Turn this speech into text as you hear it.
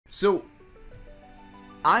So,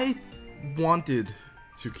 I wanted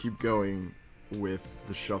to keep going with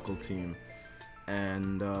the Shuckle team,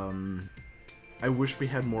 and I wish we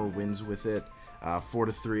had more wins with it.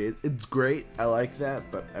 4-3, it's great, I like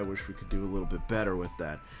that, but I wish we could do a little bit better with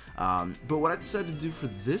that. But what I decided to do for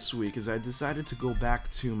this week is I decided to go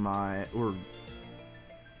back to my,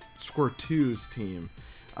 Score 2's team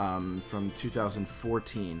from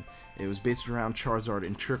 2014. It was based around Charizard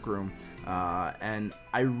and Trick Room, and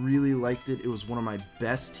I really liked it. It was one of my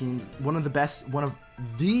best teams, one of the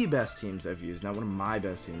best teams I've used. Not one of my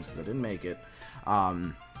best teams because I didn't make it.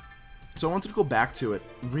 So I wanted to go back to it,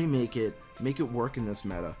 remake it, make it work in this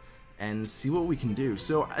meta, and see what we can do.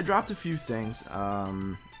 So I dropped a few things.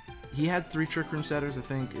 He had 3 Trick Room setters, I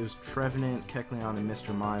think. It was Trevenant, Kecleon, and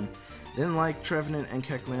Mr. Mime. Didn't like Trevenant and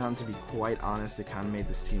Kecleon, to be quite honest. It kind of made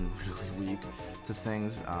this team really weak to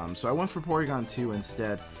things. So I went for Porygon 2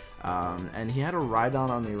 instead. And he had a Rhydon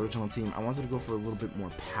on the original team. I wanted to go for a little bit more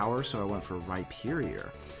power, so I went for Rhyperior.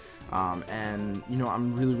 And, you know,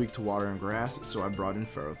 I'm really weak to water and grass, so I brought in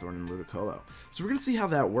Ferrothorn and Ludicolo. So we're going to see how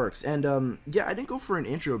that works. And, yeah, I didn't go for an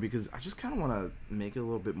intro because I just kind of want to make it a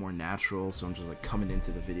little bit more natural, so I'm just, like, coming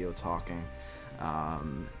into the video talking.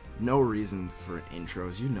 No reason for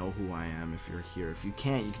intros. You know who I am if you're here. If you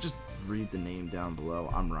can't, you can just read the name down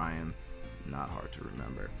below. I'm Ryan. Not hard to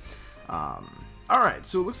remember. Alright,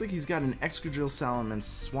 so it looks like he's got an Excadrill,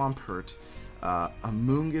 Salamence, Swampert,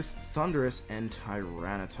 Amoonguss, Thundurus, and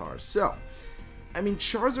Tyranitar. So, I mean,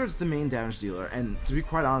 Charizard's the main damage dealer, and to be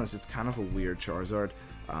quite honest, it's kind of a weird Charizard.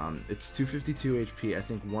 It's 252 HP, I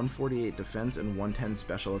think 148 defense, and 110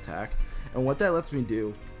 special attack. And what that lets me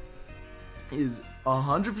do is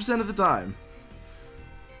 100% of the time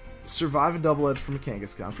survive a double edge from a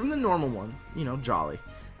Kangaskhan, from the normal one, you know, Jolly.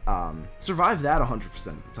 Survive that 100%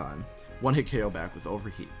 of the time. One hit KO back with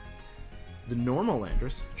Overheat. The normal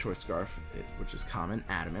Landorus, Choice Scarf, which is common,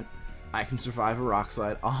 Adamant, I can survive a Rock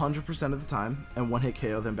Slide 100% of the time, and one hit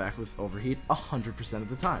KO then back with Overheat 100% of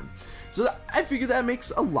the time. So I figure that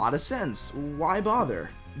makes a lot of sense. Why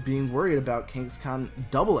bother being worried about Kangaskhan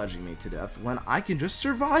double edging me to death when I can just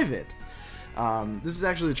survive it? This is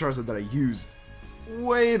actually the Charizard that I used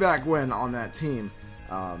way back when on that team.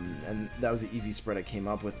 And that was the EV spread I came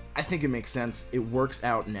up with. I think it makes sense. It works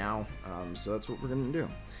out now, so that's what we're going to do.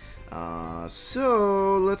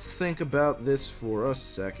 So let's think about this for a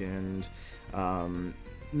second.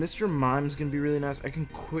 Mr. Mime's going to be really nice. I can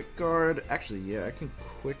Quick Guard. Actually, yeah, I can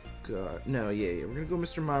Quick Guard. No, yeah. We're going to go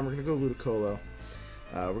Mr. Mime. We're going to go Ludicolo.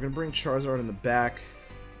 We're going to bring Charizard in the back.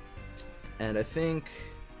 And I think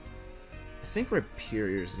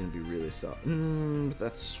Rhyperior is going to be really solid. But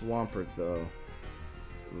that's Swampert, though.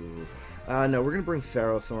 Ooh. No, we're going to bring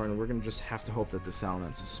Ferrothorn. We're going to just have to hope that the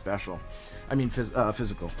Salamence is special. I mean,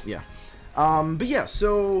 physical, yeah. But yeah,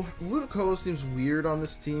 so Ludicolo seems weird on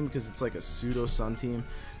this team because it's like a pseudo-Sun team.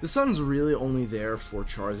 The Sun's really only there for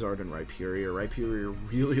Charizard and Rhyperior. Rhyperior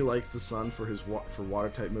really likes the Sun for his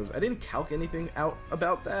water-type moves. I didn't calc anything out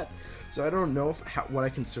about that, so I don't know what I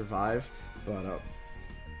can survive, but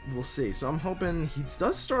we'll see. So I'm hoping he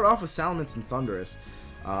does start off with Salamence and Thundurus.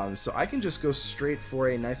 So I can just go straight for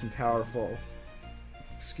a nice and powerful,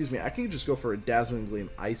 excuse me, I can just go for a Dazzling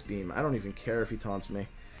Gleam Ice Beam. I don't even care if he taunts me.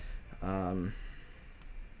 What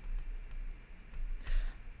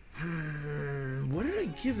did I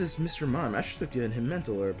give this Mr. Mime? I should have given him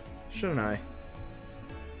Mental Herb, shouldn't I?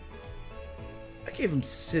 I gave him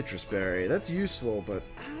Citrus Berry. That's useful, but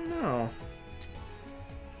I don't know.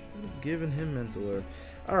 I would have given him Mental Herb.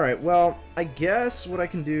 Alright, well, I guess what I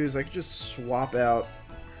can do is I could just swap out...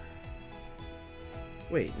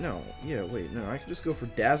 Wait, no. Yeah, wait, no. I could just go for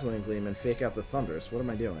Dazzling Gleam and fake out the Thundurus. What am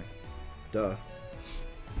I doing? Duh.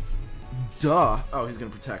 Duh! Oh, he's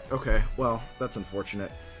gonna protect. Okay, well, that's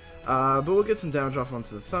unfortunate. But we'll get some damage off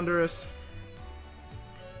onto the Thundurus.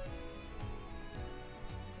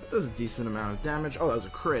 That does a decent amount of damage. Oh, that was a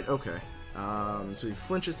crit. Okay. So he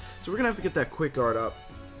flinches. So we're gonna have to get that Quick Guard up.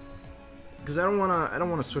 Because I don't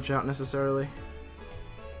wanna switch out necessarily.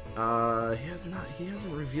 He hasn't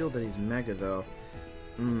revealed that he's Mega though.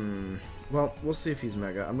 Well, we'll see if he's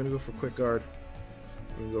Mega. I'm gonna go for Quick Guard.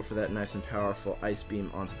 I'm gonna go for that nice and powerful Ice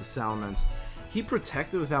Beam onto the Salamence. He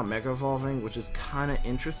protected without Mega Evolving, which is kinda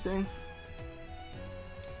interesting.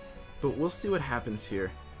 But we'll see what happens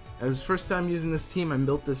here. As first time using this team, I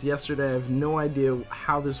built this yesterday. I have no idea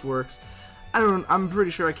how this works. I'm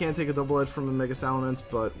pretty sure I can't take a double edge from the Mega Salamence,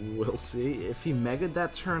 but we'll see. If he Mega'd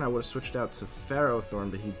that turn, I would have switched out to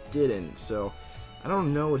Ferrothorn, but he didn't, so I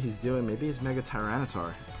don't know what he's doing. Maybe he's Mega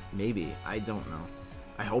Tyranitar. Maybe. I don't know.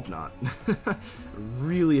 I hope not.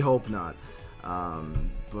 Really hope not.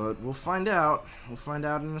 But we'll find out. We'll find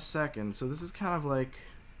out in a second. So this is kind of like...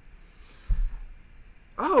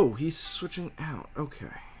 Oh, he's switching out. Okay.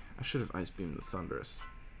 I should have Ice Beamed the Thunderous.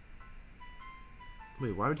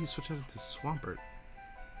 Wait, why would he switch out into Swampert?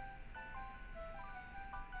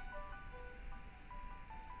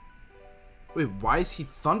 Wait, why is he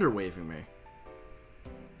Thunder Waving me?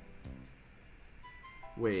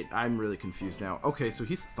 Wait, I'm really confused now. Okay, so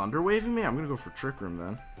he's Thunder Waving me? I'm gonna go for Trick Room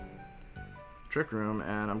then. Trick Room,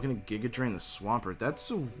 and I'm gonna Giga Drain the Swampert.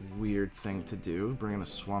 That's a weird thing to do, bringing a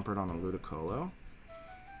Swampert on a Ludicolo.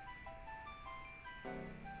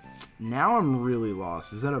 Now I'm really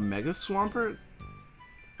lost. Is that a Mega Swampert?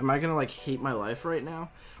 Am I gonna, like, hate my life right now?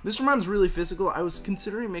 Mr. Mime's really physical. I was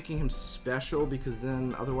considering making him special because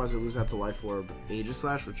then otherwise I lose out to Life Orb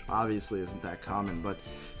Aegislash, which obviously isn't that common, but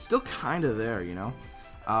still kind of there, you know?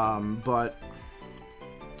 But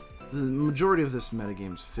the majority of this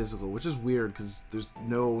metagame is physical, which is weird because there's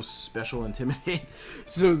no special Intimidate.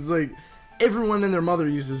 So it's like everyone and their mother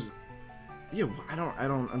uses... Yeah, I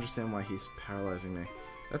don't understand why he's paralyzing me.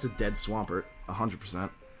 That's a dead Swampert, 100%.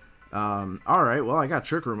 Alright, well, I got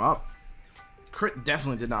Trick Room up. Crit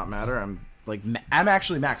definitely did not matter. I'm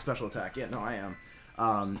actually max special attack. Yeah, no, I am.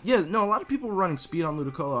 Yeah, no, a lot of people were running speed on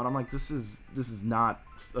Ludicolo, and I'm like, this is not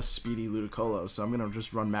a speedy Ludicolo, so I'm gonna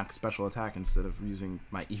just run max special attack instead of using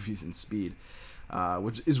my EVs in speed,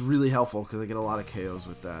 which is really helpful because I get a lot of KOs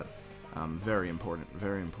with that. Very important,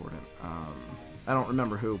 very important. I don't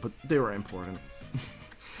remember who, but they were important.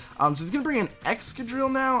 So he's gonna bring in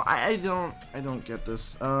Excadrill now. I don't get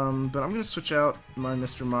this. But I'm gonna switch out my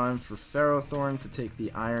Mr. Mime for Ferrothorn to take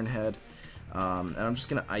the Iron Head, and I'm just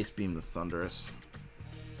gonna Ice Beam the Thunderous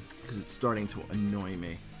because it's starting to annoy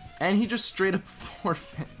me. And he just straight up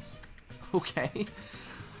forfeits. Okay.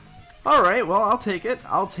 All right. Well, I'll take it.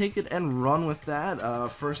 I'll take it and run with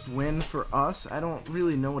that. First win for us. I don't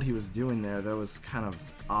really know what he was doing there. That was kind of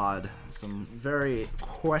odd. Some very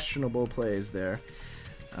questionable plays there.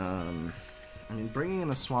 I mean, bringing in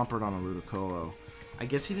a Swampert on a Ludicolo, I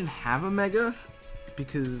guess he didn't have a Mega,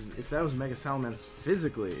 because if that was Mega Salamence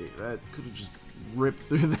physically, that could have just ripped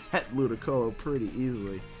through that Ludicolo pretty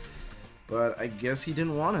easily. But I guess he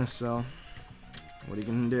didn't want to, so what are you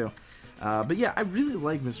going to do? But yeah, I really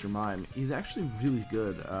like Mr. Mime. He's actually really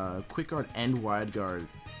good. Quick Guard and Wide Guard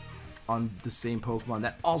on the same Pokemon.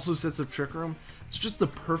 That also sets up Trick Room. It's just the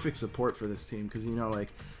perfect support for this team, because, you know,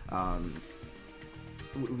 like,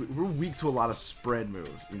 we're weak to a lot of spread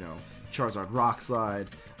moves, you know, Charizard Rock Slide,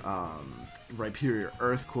 Rhyperior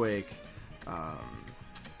Earthquake,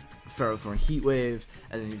 Ferrothorn Heat Wave,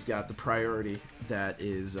 and then you've got the priority that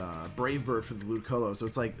is Brave Bird for the Ludicolo, so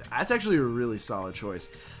it's like, that's actually a really solid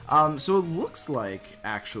choice. So it looks like,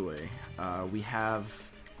 actually,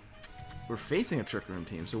 we're facing a Trick Room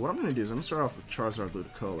team, so what I'm going to do is I'm going to start off with Charizard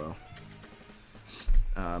Ludicolo.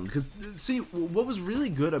 Because, see, what was really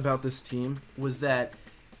good about this team was that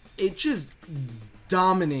it just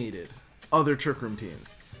dominated other Trick Room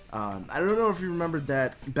teams. I don't know if you remembered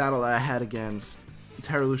that battle that I had against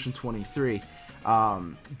Tyrelution 23,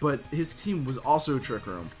 but his team was also Trick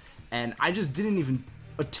Room, and I just didn't even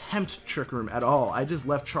attempt Trick Room at all. I just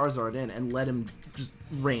left Charizard in and let him just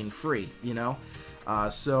reign free, you know?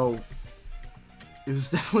 So it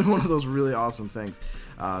was definitely one of those really awesome things,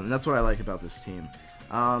 and that's what I like about this team.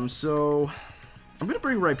 So I'm going to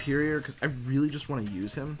bring Rhyperior because I really just want to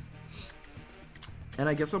use him. And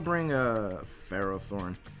I guess I'll bring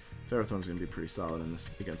Ferrothorn. Ferrothorn's going to be pretty solid in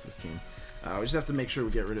against this team. We just have to make sure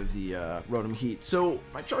we get rid of the Rotom Heat. So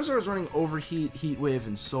my Charizard is running Overheat, Heat Wave,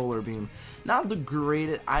 and Solar Beam. Not the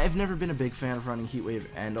greatest. I've never been a big fan of running Heat Wave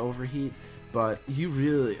and Overheat, but you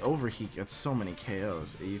really, Overheat gets so many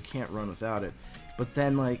KOs. You can't run without it. But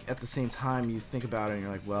then, like, at the same time, you think about it and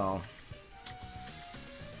you're like, well,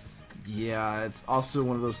 yeah, it's also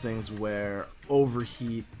one of those things where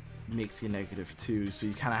Overheat makes you -2, so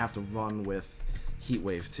you kind of have to run with Heat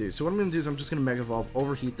Wave too. So what I'm going to do is I'm just going to Mega Evolve,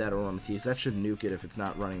 Overheat that Aromatisse. That should nuke it if it's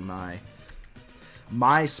not running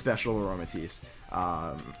my special Aromatisse.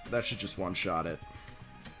 That should just one-shot it.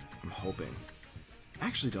 I'm hoping. I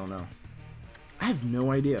actually don't know. I have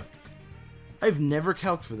no idea. I've never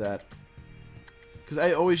calced for that, because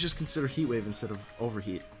I always just consider Heat Wave instead of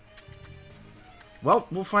Overheat. Well,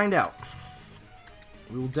 we'll find out.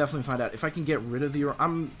 We will definitely find out. If I can get rid of the...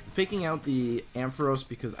 I'm faking out the Ampharos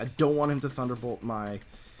because I don't want him to Thunderbolt my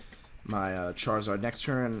Charizard. Next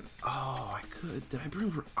turn, oh, I could. Did I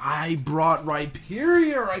bring? I brought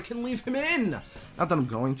Rhyperior. I can leave him in. Not that I'm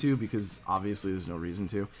going to, because obviously there's no reason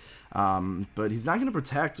to. But he's not going to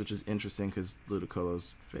protect, which is interesting because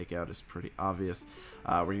Ludicolo's fake out is pretty obvious.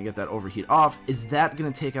 We're going to get that overheat off. Is that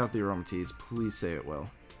going to take out the Aromatisse? Please say it will.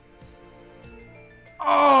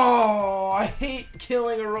 Oh, I hate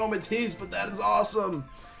killing Aromatisse, but that is awesome.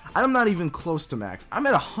 I'm not even close to max. I'm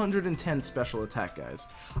at 110 special attack, guys.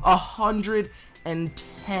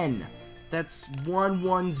 110. That's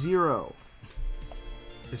 110.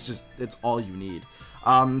 It's all you need.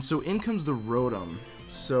 So in comes the Rotom.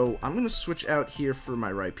 So I'm gonna switch out here for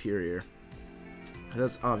my Rhyperior.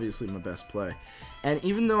 That's obviously my best play. And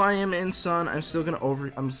even though I am in Sun, I'm still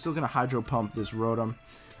gonna Hydro Pump this Rotom.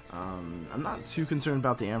 I'm not too concerned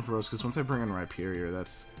about the Ampharos, because once I bring in Rhyperior,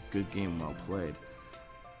 that's good game well played.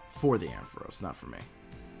 For the Ampharos, not for me.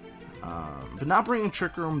 But not bringing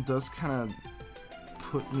Trick Room does kind of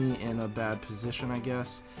put me in a bad position, I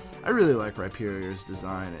guess. I really like Rhyperior's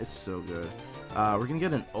design. It's so good. We're going to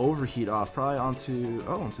get an Overheat off, probably onto the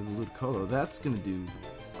Ludicolo. That's going to do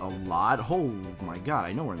a lot. Oh my god,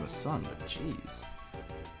 I know we're in the Sun, but jeez.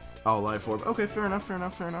 Oh, Life Orb. Okay, fair enough.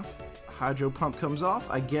 Hydro Pump comes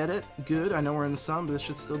off. I get it. Good. I know we're in the Sun, but this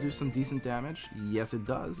should still do some decent damage. Yes, it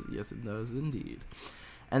does. Yes, it does indeed.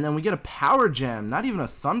 And then we get a Power Gem, not even a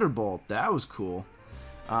Thunderbolt. That was cool.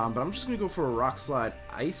 But I'm just going to go for a Rock Slide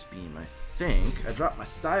Ice Beam, I think. I dropped my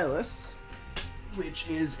Stylus, which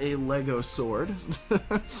is a Lego sword.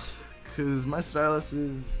 Because my Stylus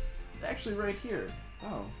is actually right here.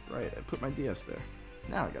 Oh, right. I put my DS there.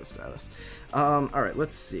 Now I got a Stylus. Alright,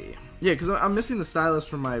 let's see. Yeah, because I'm missing the Stylus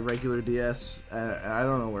from my regular DS. I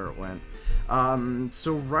don't know where it went.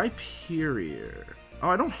 So Rhyperior. Oh,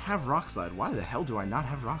 I don't have Rock Slide. Why the hell do I not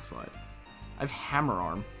have Rock Slide? I have Hammer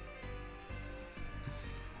Arm.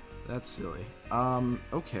 That's silly.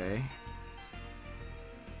 Okay.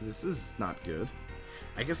 This is not good.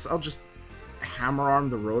 I guess I'll just Hammer Arm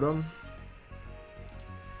the Rotom.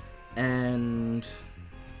 And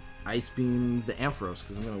Ice Beam the Ampharos,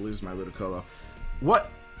 because I'm going to lose my Ludicolo. What?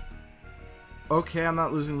 Okay, I'm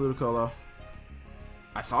not losing Ludicolo.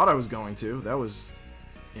 I thought I was going to. That was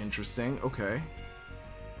interesting. Okay.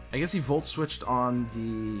 I guess he Volt Switched on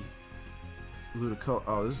the Ludicolo.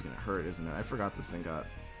 Oh, this is going to hurt, isn't it? I forgot this thing got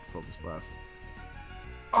Focus Blast.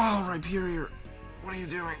 Oh, Rhyperior. What are you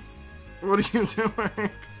doing? What are you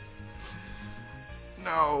doing?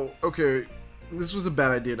 No. Okay. This was a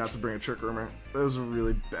bad idea not to bring a Trick Roomer. That was a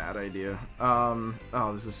really bad idea. Oh,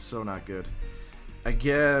 this is so not good. I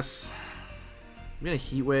guess I'm gonna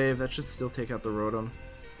Heat Wave. That should still take out the Rotom.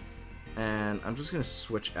 And I'm just gonna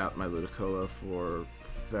switch out my Ludicolo for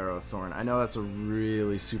Ferrothorn. I know that's a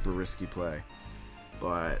really super risky play,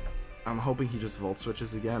 but I'm hoping he just Volt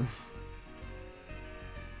Switches again.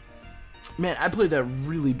 Man, I played that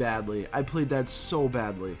really badly. I played that so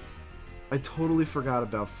badly. I totally forgot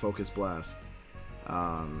about Focus Blast.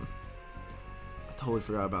 I totally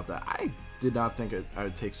forgot about that. I did not think I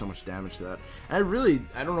would take so much damage to that. And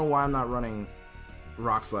I don't know why I'm not running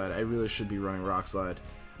Rock Slide. I really should be running Rock Slide.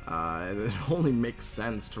 It only makes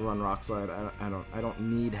sense to run Rock Slide. I don't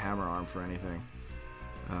need Hammer Arm for anything.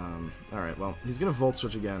 Alright, well, he's gonna Volt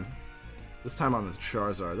Switch again. This time on the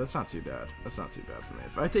Charizard. That's not too bad. That's not too bad for me.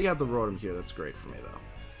 If I take out the Rotom here, that's great for me, though.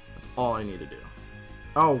 That's all I need to do.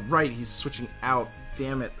 Oh, right, he's switching out.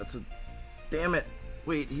 Damn it. Damn it.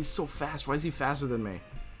 Wait, he's so fast. Why is he faster than me?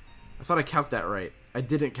 I thought I calced that right. I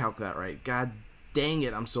didn't calc that right. God dang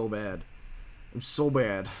it, I'm so bad. I'm so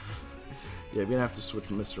bad. Yeah, I'm gonna have to switch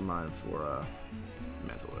Mr. Mime for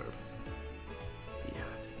Mental Herb. Yeah,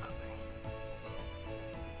 that did nothing.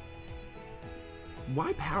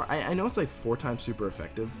 Why power? I know it's like 4 times super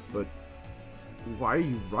effective, but why are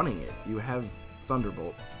you running it? You have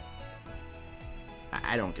Thunderbolt.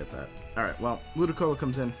 I don't get that. Alright, well, Ludicolo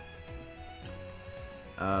comes in.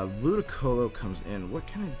 Ludicolo comes in. What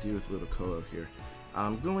can I do with Ludicolo here?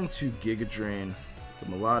 I'm going to Giga Drain the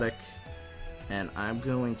Melodic, and I'm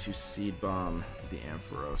going to Seed Bomb the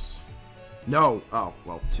Ampharos. No! Oh,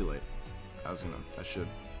 well, too late. I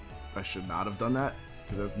should not have done that,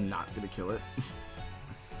 because that's not gonna kill it.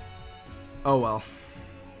 Oh well.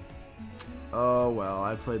 Oh well,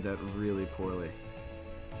 I played that really poorly.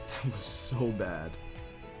 That was so bad.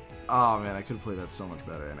 Oh man, I could have played that so much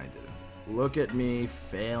better, and I didn't. Look at me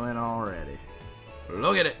failing already.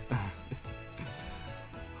 Look at it!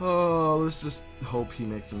 Oh, let's just hope he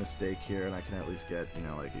makes a mistake here, and I can at least get, you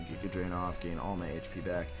know, like a Giga Drain off, gain all my HP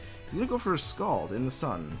back. He's gonna go for a Scald in the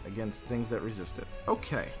Sun against things that resist it.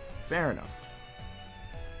 Okay, fair enough.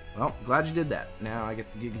 Well, glad you did that. Now I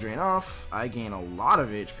get the Giga Drain off. I gain a lot of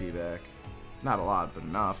HP back. Not a lot, but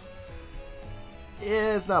enough.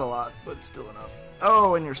 Yeah, it's not a lot, but it's still enough.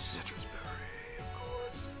 Oh, and your Citrus Berry, of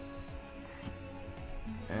course.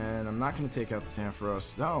 And I'm not going to take out this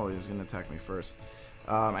Ampharos. No, he's going to attack me first.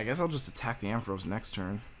 I guess I'll just attack the Ampharos next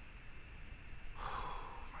turn.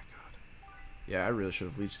 Yeah, I really should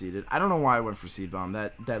have Leech Seeded. I don't know why I went for Seed Bomb.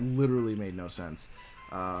 That literally made no sense.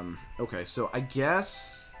 Okay, so I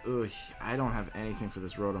guess... Ugh, I don't have anything for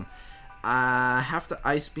this Rotom. I have to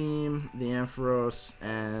Ice Beam the Ampharos,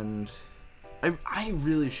 and... I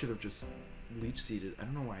really should have just Leech Seeded. I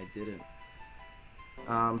don't know why I didn't.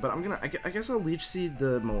 But I'm gonna... I guess I'll Leech Seed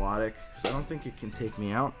the Melodic, because I don't think it can take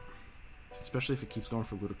me out. Especially if it keeps going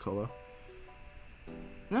for Ludicolo.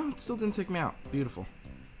 No, it still didn't take me out. Beautiful.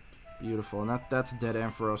 Beautiful, and that's dead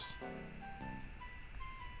Ampharos.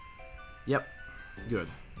 Yep, good.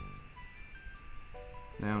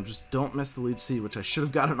 Now just don't miss the Leech Seed, which I should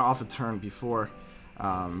have gotten off a turn before,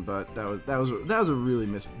 but that was a really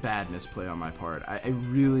bad misplay on my part. I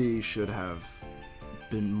really should have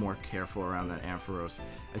been more careful around that Ampharos.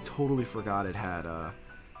 I totally forgot it had a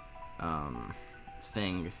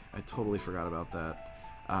thing. I totally forgot about that.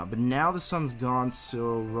 But now the sun's gone,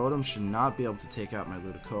 so Rotom should not be able to take out my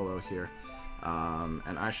Ludicolo here.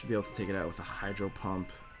 And I should be able to take it out with a Hydro Pump,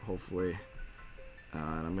 hopefully.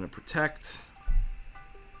 And I'm going to Protect.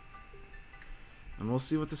 And we'll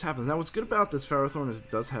see what this happens. Now, what's good about this Ferrothorn is it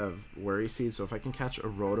does have Worry Seed, so if I can catch a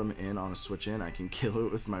Rotom in on a switch in, I can kill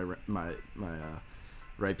it with my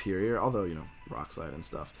Rhyperior, although, you know, Rock Slide and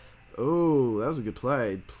stuff. Oh, that was a good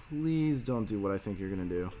play. Please don't do what I think you're going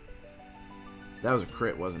to do. That was a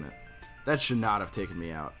crit, wasn't it? That should not have taken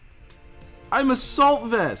me out. I'm Assault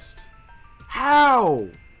Vest! How?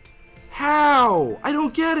 How? I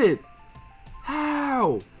don't get it!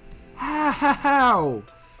 How? How?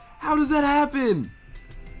 How does that happen?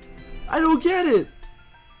 I don't get it!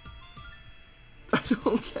 I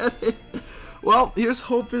don't get it. Well, here's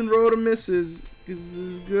hoping Rotom misses, because this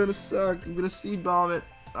is gonna suck. I'm gonna Seed Bomb it.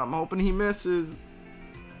 I'm hoping he misses.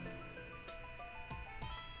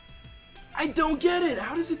 I don't get it!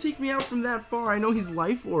 How does it take me out from that far? I know he's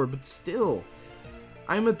Life Orb, but still.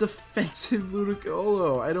 I'm a defensive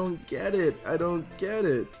Ludicolo. I don't get it. I don't get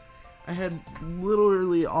it. I had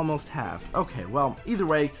literally almost half. Okay, well, either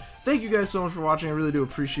way, thank you guys so much for watching. I really do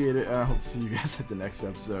appreciate it. I hope to see you guys at the next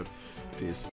episode. Peace.